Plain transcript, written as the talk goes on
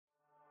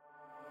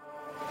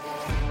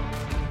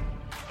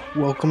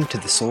Welcome to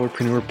the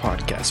Solarpreneur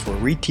Podcast, where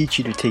we teach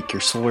you to take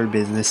your solar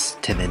business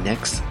to the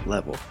next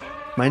level.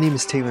 My name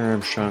is Taylor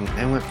Armstrong.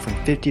 I went from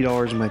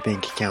 $50 in my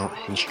bank account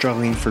and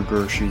struggling for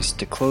groceries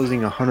to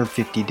closing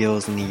 150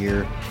 deals in a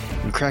year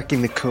and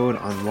cracking the code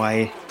on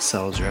why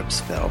sales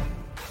reps fail.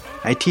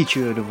 I teach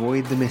you to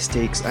avoid the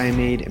mistakes I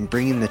made and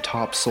bring in the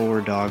top solar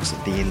dogs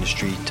of the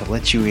industry to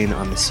let you in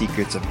on the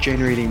secrets of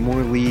generating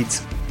more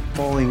leads,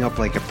 following up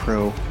like a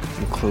pro,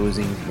 and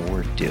closing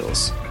more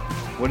deals.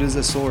 What is a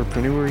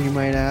solarpreneur, you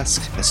might ask?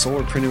 A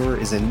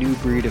solarpreneur is a new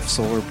breed of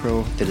solar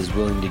pro that is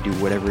willing to do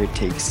whatever it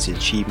takes to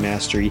achieve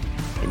mastery,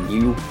 and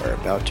you are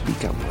about to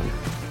become one.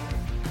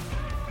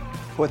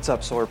 What's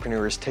up,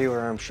 solarpreneurs?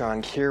 Taylor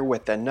Armstrong here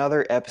with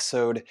another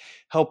episode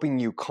helping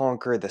you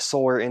conquer the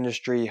solar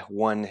industry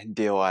one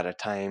deal at a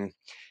time.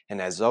 And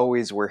as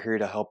always, we're here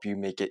to help you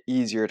make it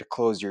easier to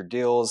close your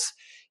deals,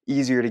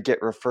 easier to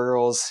get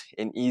referrals,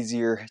 and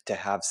easier to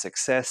have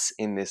success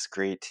in this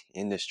great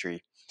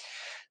industry.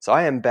 So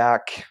I am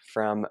back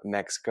from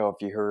Mexico.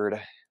 If you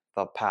heard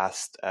the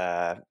past,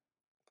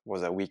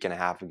 was a week and a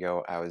half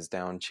ago, I was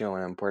down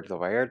chilling in Puerto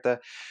Vallarta.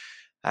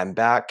 I'm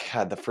back,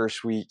 had the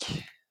first week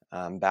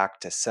back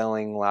to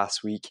selling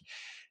last week.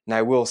 And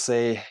I will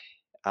say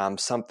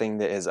something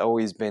that has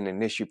always been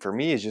an issue for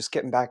me is just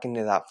getting back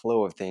into that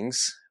flow of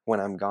things when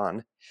I'm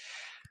gone.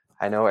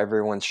 I know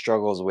everyone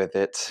struggles with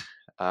it.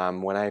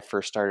 When I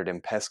first started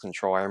in pest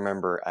control, I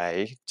remember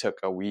I took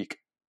a week,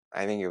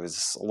 I think it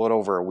was a little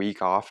over a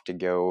week off to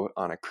go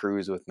on a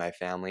cruise with my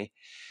family.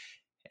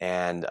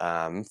 And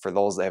for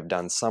those that have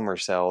done summer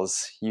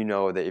sales, you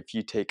know that if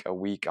you take a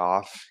week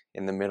off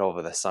in the middle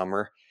of the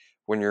summer,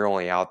 when you're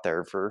only out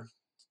there for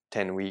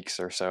 10 weeks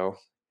or so,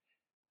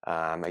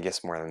 I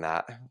guess more than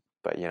that,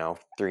 but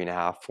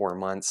 3.5, 4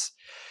 months,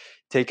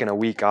 taking a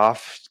week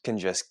off can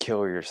just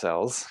kill your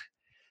sales.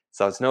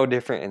 So it's no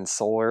different in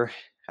solar.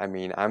 I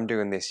mean, I'm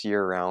doing this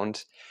year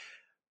round,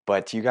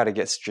 but you got to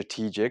get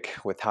strategic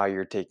with how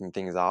you're taking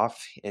things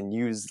off and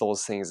use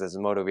those things as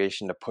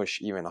motivation to push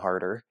even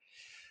harder.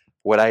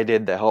 What I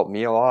did that helped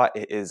me a lot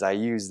is I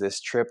used this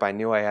trip I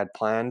knew I had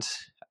planned.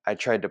 I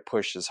tried to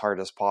push as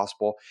hard as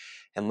possible,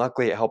 and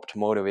luckily it helped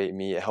motivate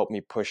me. It helped me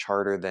push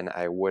harder than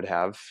I would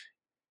have,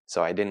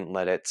 so I didn't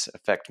let it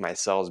affect my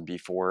sales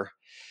before.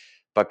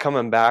 But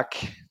coming back,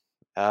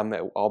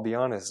 I'll be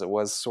honest, it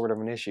was sort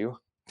of an issue.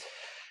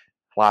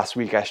 Last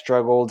week I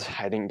struggled.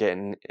 I didn't get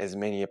in as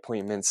many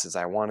appointments as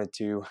I wanted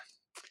to.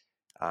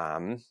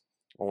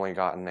 Only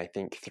gotten, I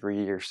think,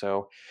 3 or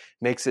so.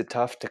 Makes it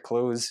tough to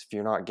close if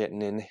you're not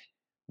getting in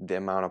the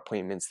amount of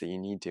appointments that you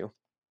need to.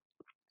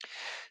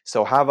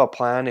 So have a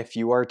plan. If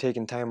you are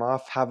taking time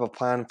off, have a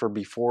plan for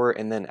before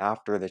and then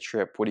after the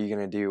trip. What are you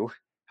going to do?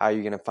 How are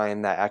you going to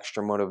find that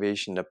extra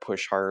motivation to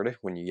push hard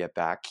when you get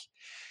back?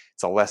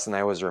 It's a lesson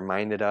I was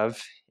reminded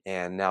of,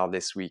 and now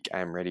this week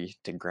I'm ready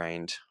to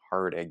grind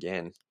hard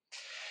again.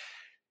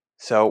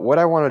 So what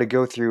I wanted to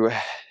go through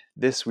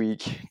this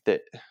week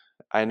that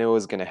I know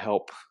is going to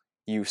help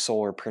you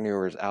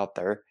solarpreneurs out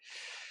there,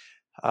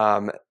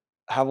 have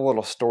a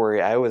little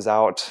story. I was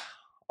out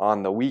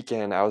on the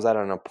weekend. I was at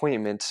an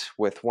appointment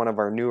with one of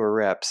our newer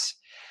reps,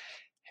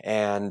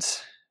 and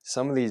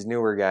some of these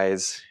newer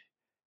guys,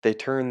 they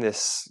turn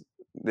this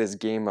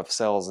game of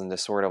sales into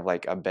sort of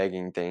like a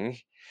begging thing.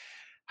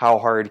 How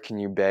hard can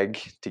you beg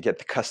to get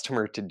the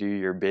customer to do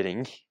your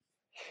bidding?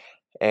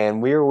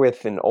 And we were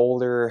with an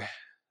older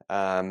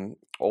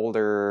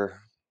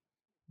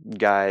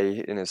guy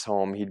in his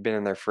home. He'd been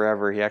in there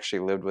forever. He actually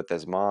lived with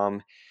his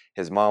mom.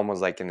 His mom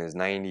was like in his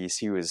 90s.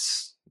 He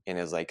was in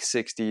his like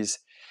 60s.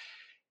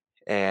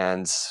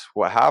 And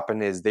what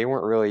happened is they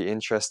weren't really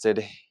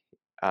interested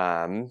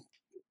in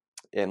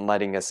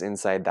letting us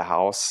inside the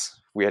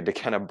house. We had to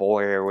kind of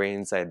bully our way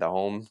inside the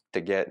home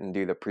to get and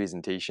do the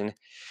presentation.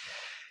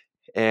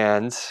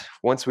 And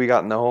once we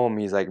got in the home,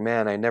 he's like,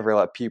 man, I never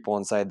let people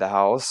inside the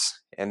house.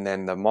 And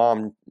then the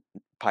mom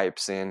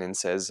pipes in and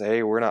says,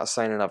 hey, we're not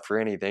signing up for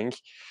anything.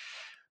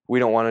 We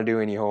don't want to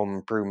do any home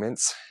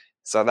improvements.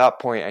 So at that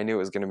point, I knew it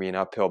was going to be an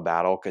uphill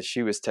battle because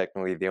she was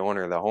technically the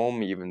owner of the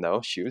home, even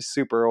though she was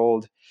super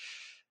old,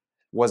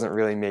 wasn't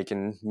really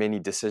making many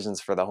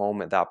decisions for the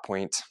home at that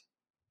point.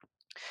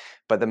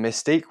 But the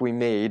mistake we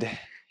made,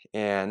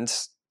 and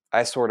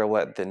I sort of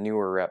let the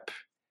newer rep,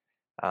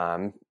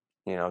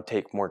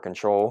 take more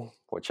control,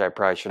 which I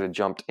probably should have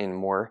jumped in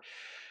more.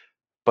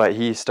 But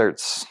he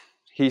starts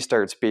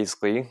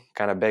basically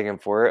kind of begging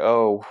for it.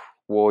 Oh,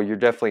 well, you're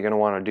definitely going to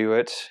want to do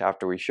it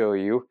after we show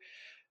you.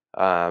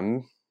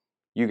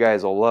 You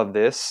guys will love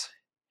this.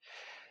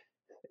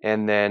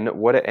 And then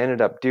what it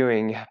ended up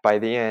doing by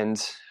the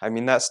end, I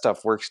mean, that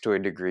stuff works to a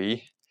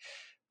degree.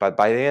 But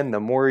by the end, the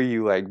more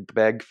you like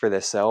beg for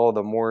the sell,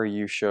 the more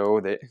you show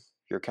that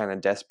you're kind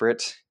of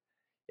desperate,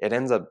 it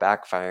ends up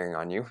backfiring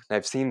on you. And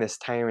I've seen this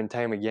time and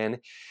time again.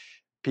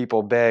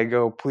 People beg,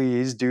 oh,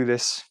 please do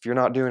this. If you're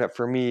not doing it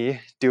for me,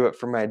 do it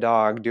for my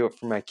dog, do it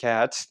for my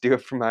cat, do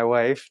it for my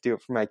wife, do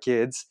it for my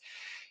kids.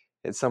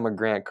 It's some of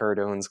Grant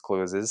Cardone's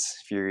closes.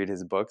 If you read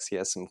his books, he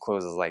has some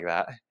closes like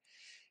that.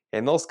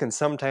 And those can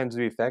sometimes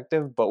be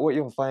effective, but what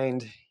you'll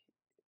find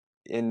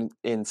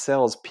in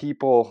sales,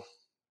 people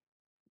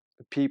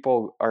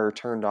are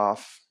turned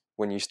off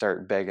when you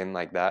start begging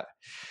like that.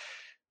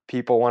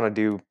 People want to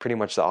do pretty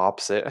much the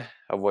opposite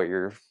of what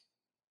you're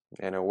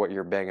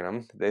begging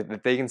them.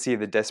 They can see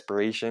the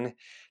desperation.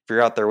 If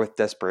you're out there with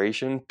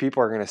desperation,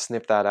 people are going to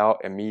sniff that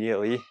out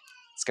immediately.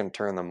 It's going to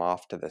turn them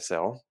off to the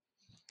sale.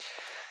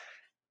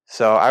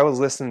 So I was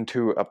listening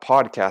to a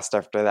podcast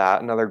after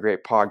that, another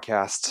great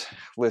podcast.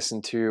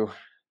 Listen to,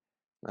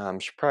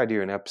 should probably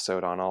do an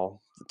episode on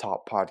all the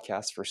top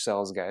podcasts for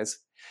sales guys.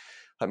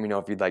 Let me know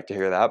if you'd like to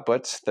hear that.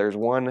 But there's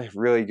one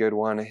really good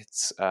one.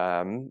 It's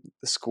The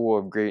School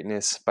of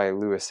Greatness by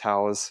Lewis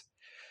Howes.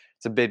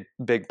 It's a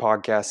big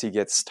podcast. He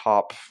gets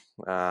top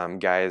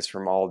guys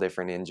from all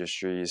different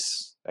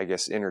industries, I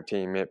guess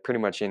entertainment, pretty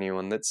much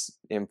anyone that's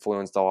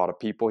influenced a lot of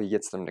people. He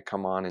gets them to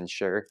come on and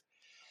share,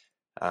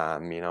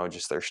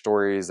 just their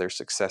stories, their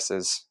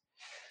successes.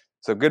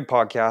 So good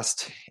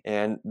podcast.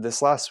 And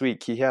this last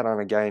week, he had on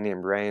a guy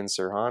named Ryan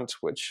Serhant,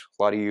 which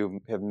a lot of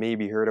you have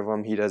maybe heard of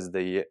him. He does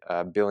the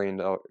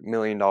 $1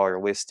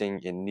 million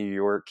listing in New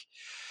York.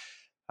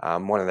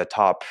 One of the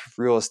top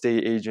real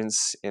estate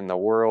agents in the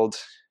world.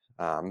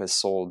 Has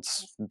sold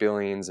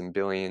billions and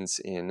billions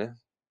in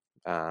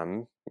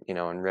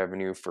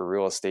revenue for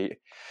real estate.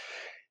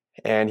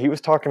 And he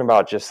was talking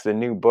about just the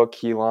new book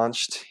he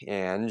launched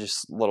and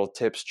just little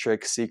tips,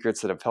 tricks,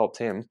 secrets that have helped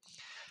him.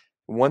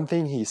 One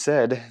thing he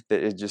said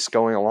that is just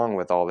going along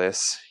with all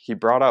this, he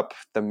brought up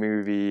the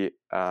movie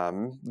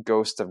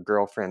Ghost of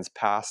Girlfriend's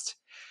Past.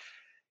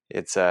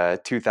 It's a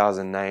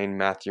 2009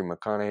 Matthew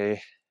McConaughey,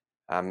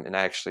 and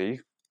I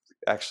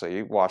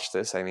actually watched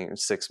this, I think it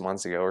was 6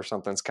 months ago or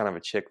something. It's kind of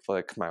a chick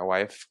flick. My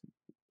wife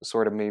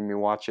sort of made me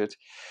watch it.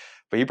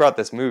 But he brought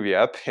this movie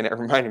up, and it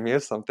reminded me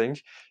of something.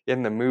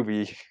 In the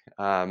movie,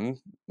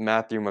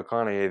 Matthew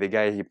McConaughey, the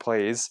guy he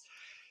plays,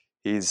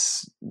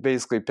 he's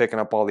basically picking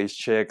up all these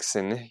chicks,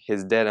 and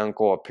his dead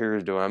uncle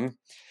appears to him.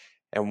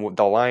 And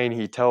the line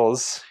he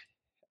tells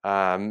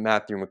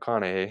Matthew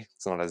McConaughey,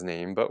 it's not his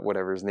name, but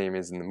whatever his name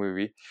is in the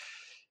movie,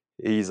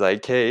 he's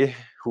like, hey,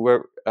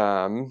 whoever,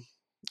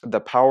 the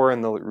power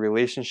in the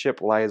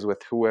relationship lies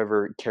with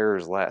whoever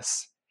cares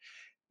less.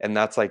 And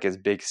that's like his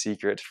big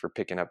secret for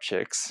picking up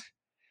chicks.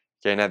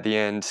 Okay, and at the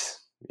end,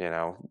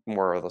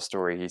 moral of the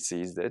story, he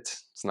sees that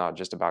it's not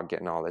just about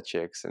getting all the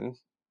chicks, and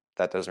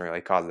that doesn't really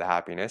cause the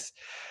happiness.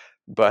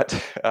 But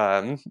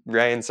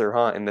Ryan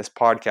Serhant, in this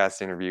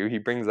podcast interview, he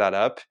brings that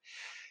up,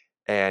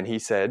 and he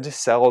said,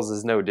 sales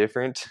is no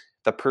different.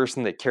 The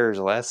person that cares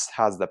less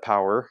has the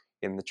power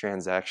in the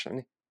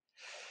transaction.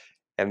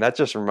 And that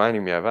just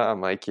reminded me of it.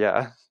 I'm like,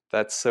 yeah,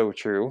 that's so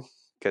true.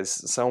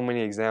 Because so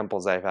many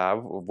examples I have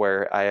of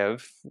where I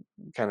have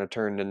kind of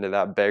turned into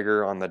that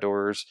beggar on the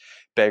doors,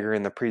 beggar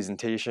in the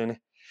presentation.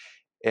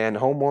 And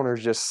homeowners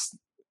just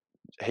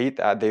hate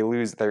that. They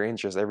lose their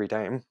interest every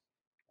time.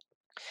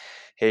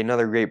 Hey,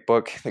 another great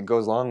book that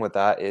goes along with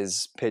that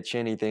is Pitch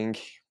Anything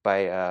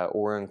by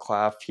Oren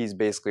Klaff. He's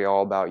basically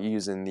all about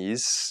using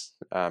these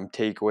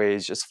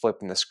takeaways, just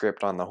flipping the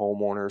script on the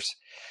homeowners,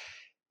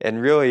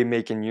 and really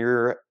making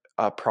your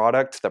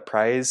product the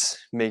prize,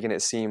 making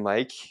it seem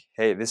like,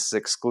 hey, this is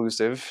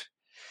exclusive.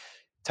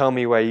 Tell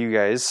me why you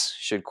guys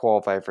should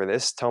qualify for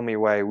this. Tell me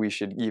why we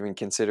should even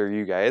consider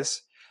you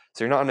guys.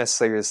 So you're not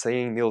necessarily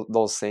saying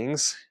those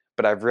things,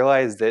 but I've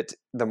realized that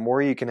the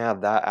more you can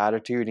have that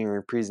attitude in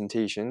your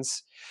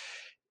presentations,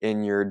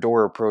 in your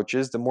door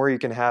approaches, the more you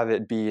can have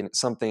it be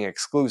something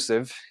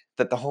exclusive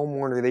that the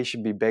homeowner, they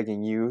should be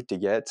begging you to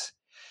get.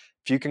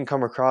 If you can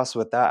come across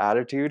with that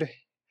attitude,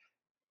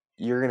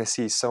 you're going to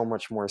see so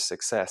much more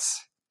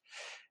success.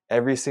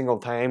 Every single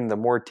time, the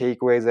more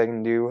takeaways I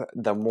can do,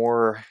 the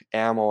more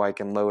ammo I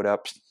can load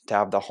up to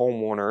have the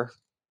homeowner,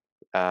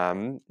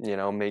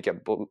 make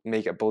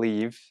it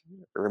believe,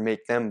 or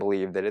make them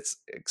believe that it's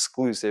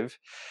exclusive,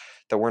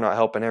 that we're not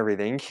helping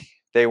everything.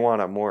 They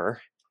want it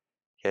more.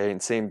 Okay,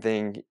 and same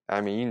thing.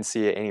 I mean, you can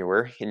see it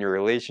anywhere in your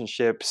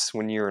relationships.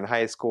 When you're in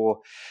high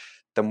school,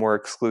 the more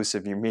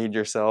exclusive you made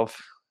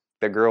yourself,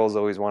 the girls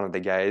always wanted the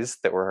guys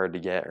that were hard to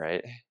get,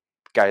 right?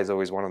 Guys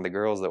always wanted the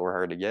girls that were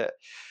hard to get.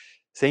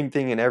 Same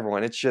thing in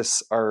everyone. It's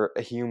just our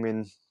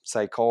human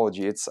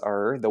psychology. It's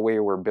the way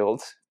we're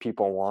built.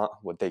 People want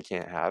what they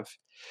can't have.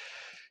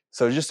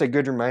 So just a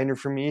good reminder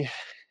for me,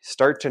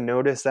 start to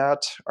notice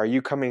that. Are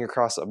you coming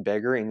across a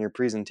beggar in your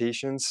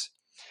presentations?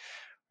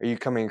 Are you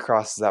coming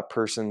across that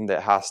person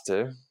that has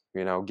to,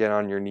 get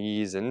on your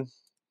knees and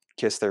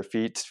kiss their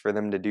feet for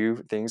them to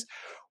do things?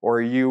 Or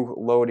are you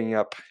loading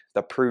up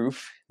the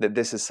proof that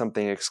this is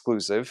something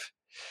exclusive,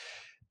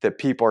 that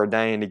people are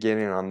dying to get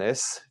in on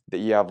this, that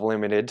you have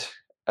limited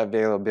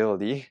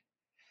availability?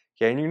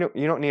 Okay, and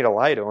you don't need to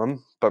lie to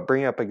them, but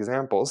bring up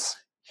examples.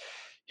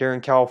 Here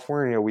in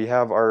California, we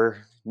have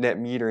our net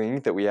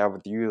metering that we have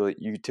with the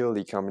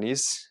utility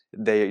companies.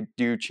 They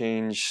do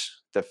change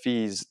the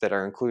fees that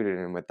are included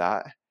in with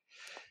that.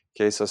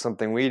 Okay, so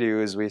something we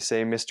do is we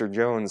say, Mr.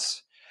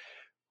 Jones,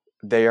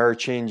 they are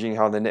changing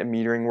how the net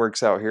metering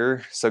works out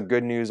here. So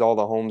good news, all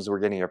the homes were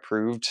getting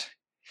approved.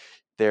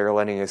 they're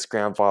letting us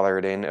grandfather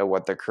it in at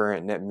what the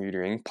current net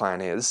metering plan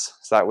is.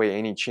 So that way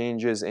any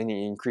changes,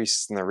 any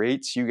increases in the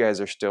rates, you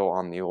guys are still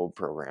on the old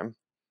program.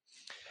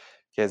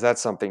 Okay, so that's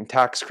something.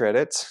 Tax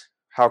credits.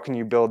 How can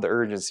you build the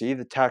urgency?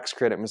 The tax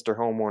credit, Mr.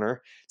 Homeowner,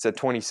 it's at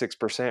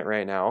 26%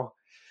 right now.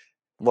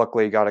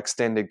 Luckily, it got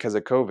extended because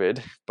of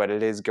COVID, but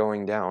it is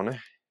going down.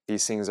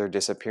 These things are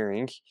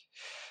disappearing.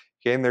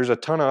 Okay, and there's a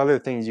ton of other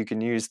things you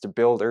can use to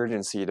build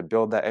urgency, to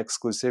build that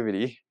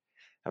exclusivity.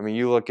 I mean,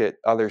 you look at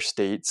other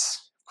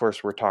states. Of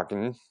course, we're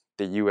talking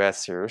the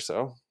US here,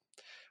 so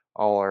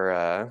all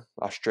our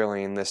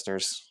Australian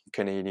listeners,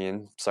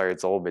 Canadian, sorry,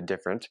 it's a little bit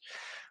different.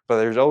 But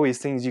there's always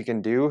things you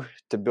can do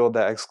to build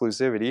that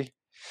exclusivity.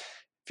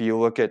 If you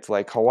look at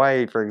like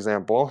Hawaii, for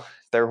example,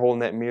 their whole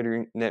net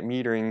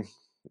metering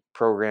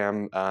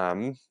program,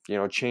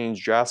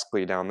 changed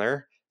drastically down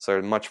there. So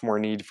there's much more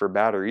need for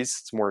batteries.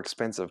 It's more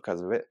expensive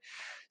because of it.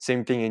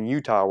 Same thing in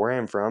Utah, where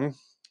I'm from.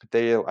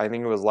 I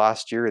think it was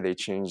last year they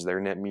changed their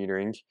net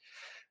metering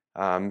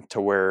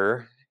to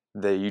where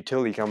the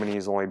utility company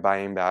is only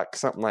buying back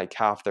something like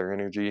half their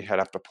energy. I'd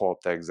have to pull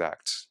up the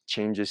exact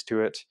changes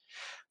to it.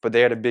 But they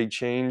had a big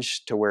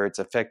change to where it's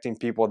affecting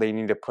people. They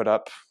need to put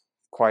up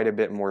quite a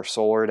bit more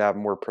solar to have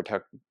more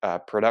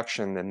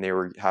production than they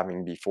were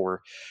having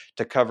before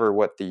to cover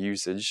what the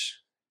usage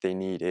they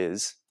need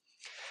is.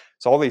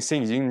 So all these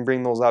things, you can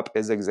bring those up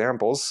as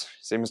examples.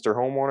 Say, Mr.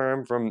 Homeowner,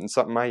 I'm from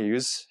something I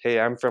use. Hey,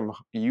 I'm from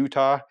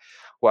Utah.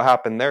 What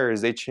happened there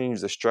is they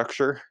changed the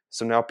structure.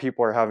 So now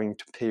people are having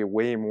to pay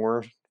way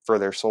more for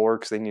their solar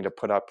because they need to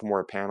put up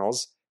more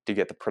panels to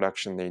get the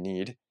production they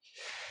need.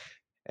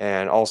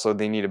 And also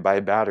they need to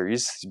buy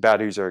batteries. These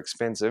batteries are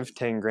expensive,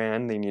 10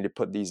 grand. They need to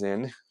put these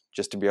in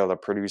just to be able to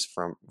produce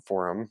for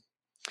them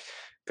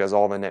because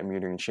all the net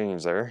metering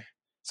changed there.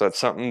 So it's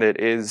something that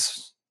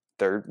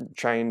they're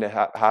trying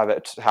to have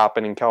it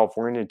happen in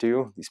California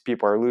too. These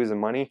people are losing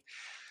money.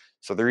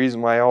 So the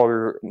reason why all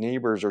our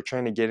neighbors are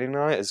trying to get in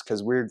on it is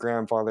because we're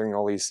grandfathering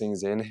all these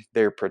things in.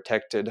 They're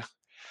protected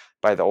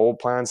by the old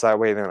plans. That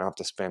way they don't have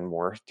to spend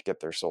more to get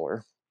their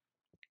solar.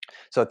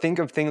 So think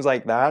of things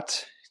like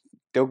that.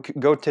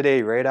 Go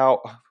today, write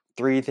out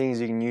 3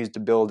 things you can use to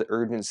build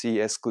urgency,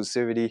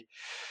 exclusivity.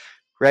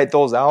 Write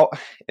those out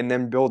and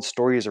then build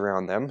stories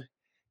around them.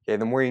 Okay,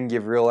 the more you can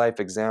give real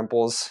life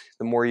examples,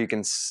 the more you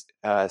can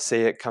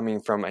say it coming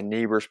from a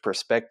neighbor's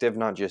perspective,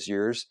 not just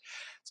yours.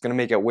 It's going to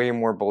make it way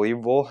more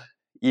believable.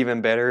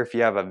 Even better if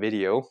you have a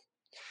video.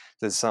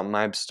 This is something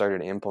I've started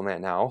to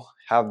implement now.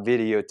 Have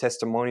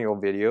testimonial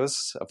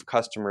videos of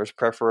customers,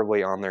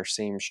 preferably on their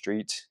same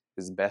street,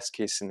 is the best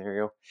case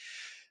scenario.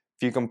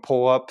 If you can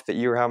pull up that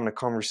you're having a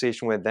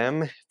conversation with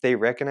them, if they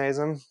recognize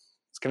them,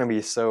 it's going to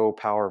be so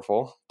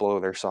powerful, blow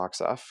their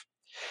socks off.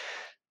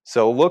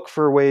 So look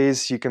for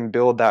ways you can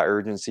build that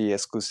urgency,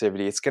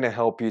 exclusivity. It's going to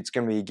help you. It's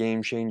going to be a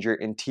game changer,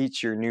 and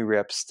teach your new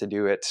reps to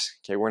do it.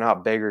 Okay, we're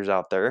not beggars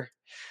out there.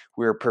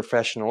 We're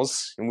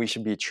professionals, and we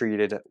should be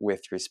treated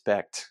with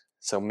respect.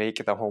 So make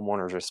the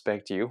homeowners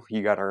respect you.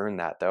 You got to earn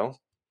that though.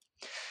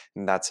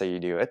 And that's how you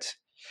do it.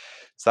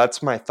 So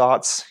that's my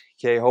thoughts.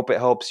 Okay, hope it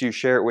helps you.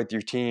 Share it with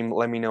your team.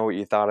 Let me know what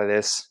you thought of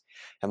this.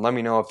 And let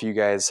me know if you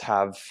guys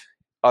have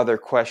other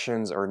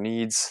questions or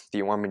needs that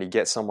you want me to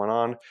get someone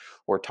on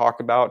or talk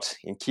about,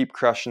 and keep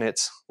crushing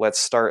it. Let's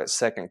start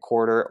second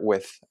quarter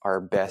with our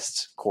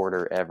best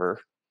quarter ever.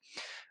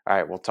 All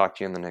right, we'll talk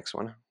to you in the next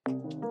one.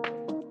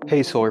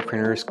 Hey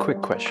Solarpreneurs,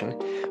 quick question.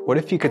 What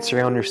if you could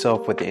surround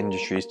yourself with the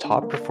industry's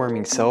top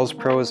performing sales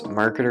pros,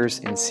 marketers,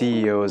 and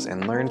CEOs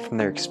and learn from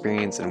their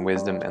experience and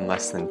wisdom in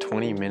less than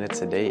 20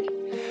 minutes a day?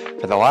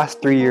 For the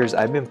last 3 years,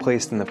 I've been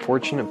placed in the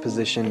fortunate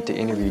position to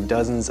interview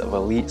dozens of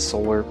elite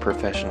solar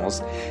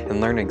professionals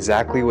and learn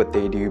exactly what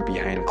they do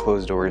behind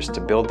closed doors to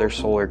build their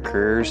solar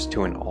careers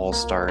to an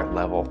all-star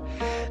level.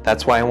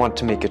 That's why I want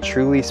to make a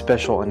truly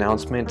special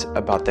announcement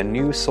about the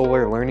new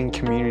solar learning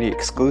community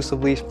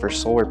exclusively for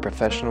solar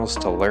professionals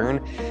to learn,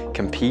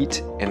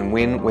 compete, and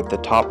win with the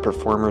top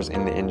performers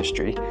in the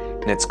industry.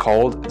 And it's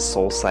called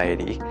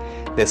Solciety.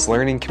 This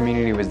learning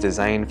community was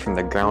designed from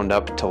the ground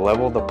up to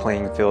level the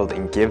playing field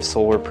and give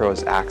solar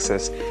pros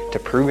access to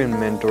proven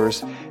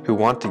mentors who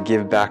want to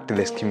give back to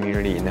this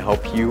community and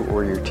help you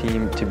or your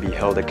team to be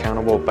held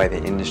accountable by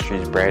the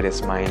industry's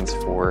brightest minds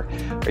for,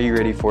 are you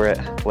ready for it,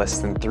 less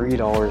than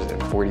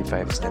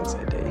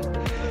 $3.45 a day.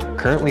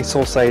 Currently,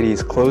 Solciety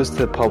is closed to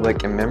the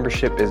public and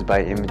membership is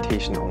by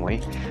invitation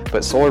only,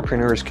 but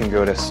Solarpreneurs can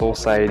go to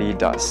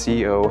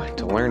solciety.co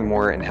to learn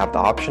more and have the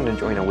option to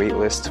join a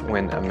waitlist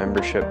when a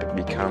membership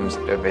becomes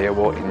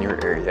available in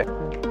your area.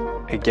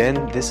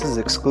 Again, this is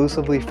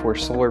exclusively for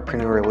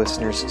Solarpreneur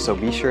listeners, so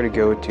be sure to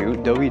go to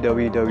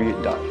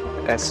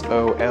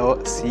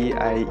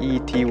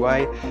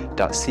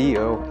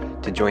www.solciety.co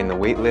to join the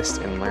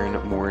waitlist and learn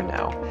more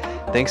now.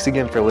 Thanks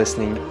again for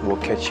listening.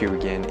 We'll catch you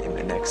again in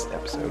the next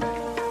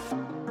episode.